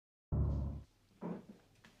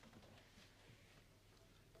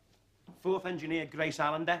Fourth engineer, Grace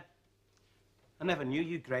Allender. I never knew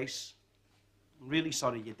you, Grace. I'm really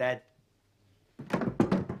sorry you're dead.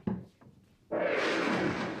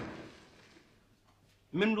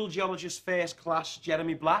 Mineral geologist first class,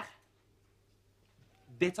 Jeremy Black.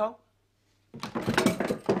 Ditto.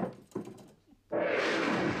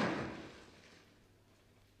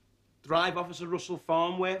 Drive officer, Russell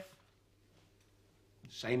Farnworth.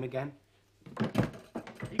 Same again. Are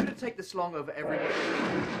you going to take this long over everyone?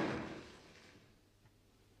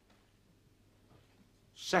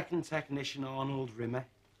 Second technician, Arnold Rimmer.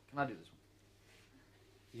 Can I do this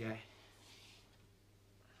one? Yeah.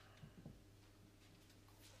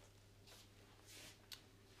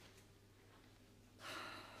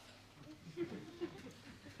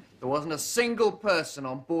 There wasn't a single person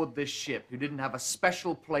on board this ship who didn't have a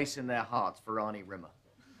special place in their hearts for Arnie Rimmer.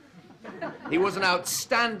 He was an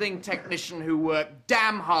outstanding technician who worked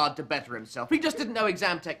damn hard to better himself. He just didn't know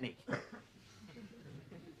exam technique.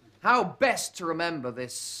 How best to remember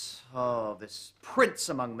this prince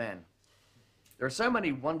among men? There are so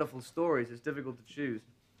many wonderful stories, it's difficult to choose.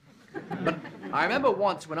 But I remember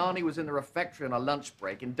once when Arnie was in the refectory on a lunch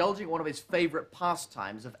break, indulging in one of his favorite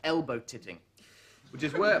pastimes of elbow titting, which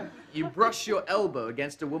is where you brush your elbow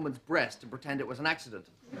against a woman's breast and pretend it was an accident.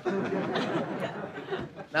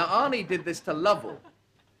 Now, Arnie did this to Lovell,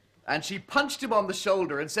 and she punched him on the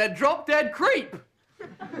shoulder and said, "Drop dead creep!"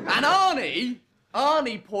 And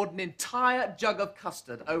Arnie poured an entire jug of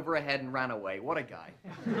custard over her head and ran away. What a guy.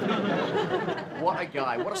 What a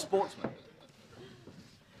guy. What a sportsman.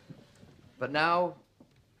 But now,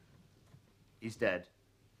 he's dead.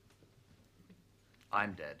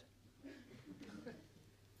 I'm dead.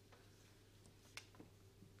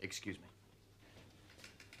 Excuse me.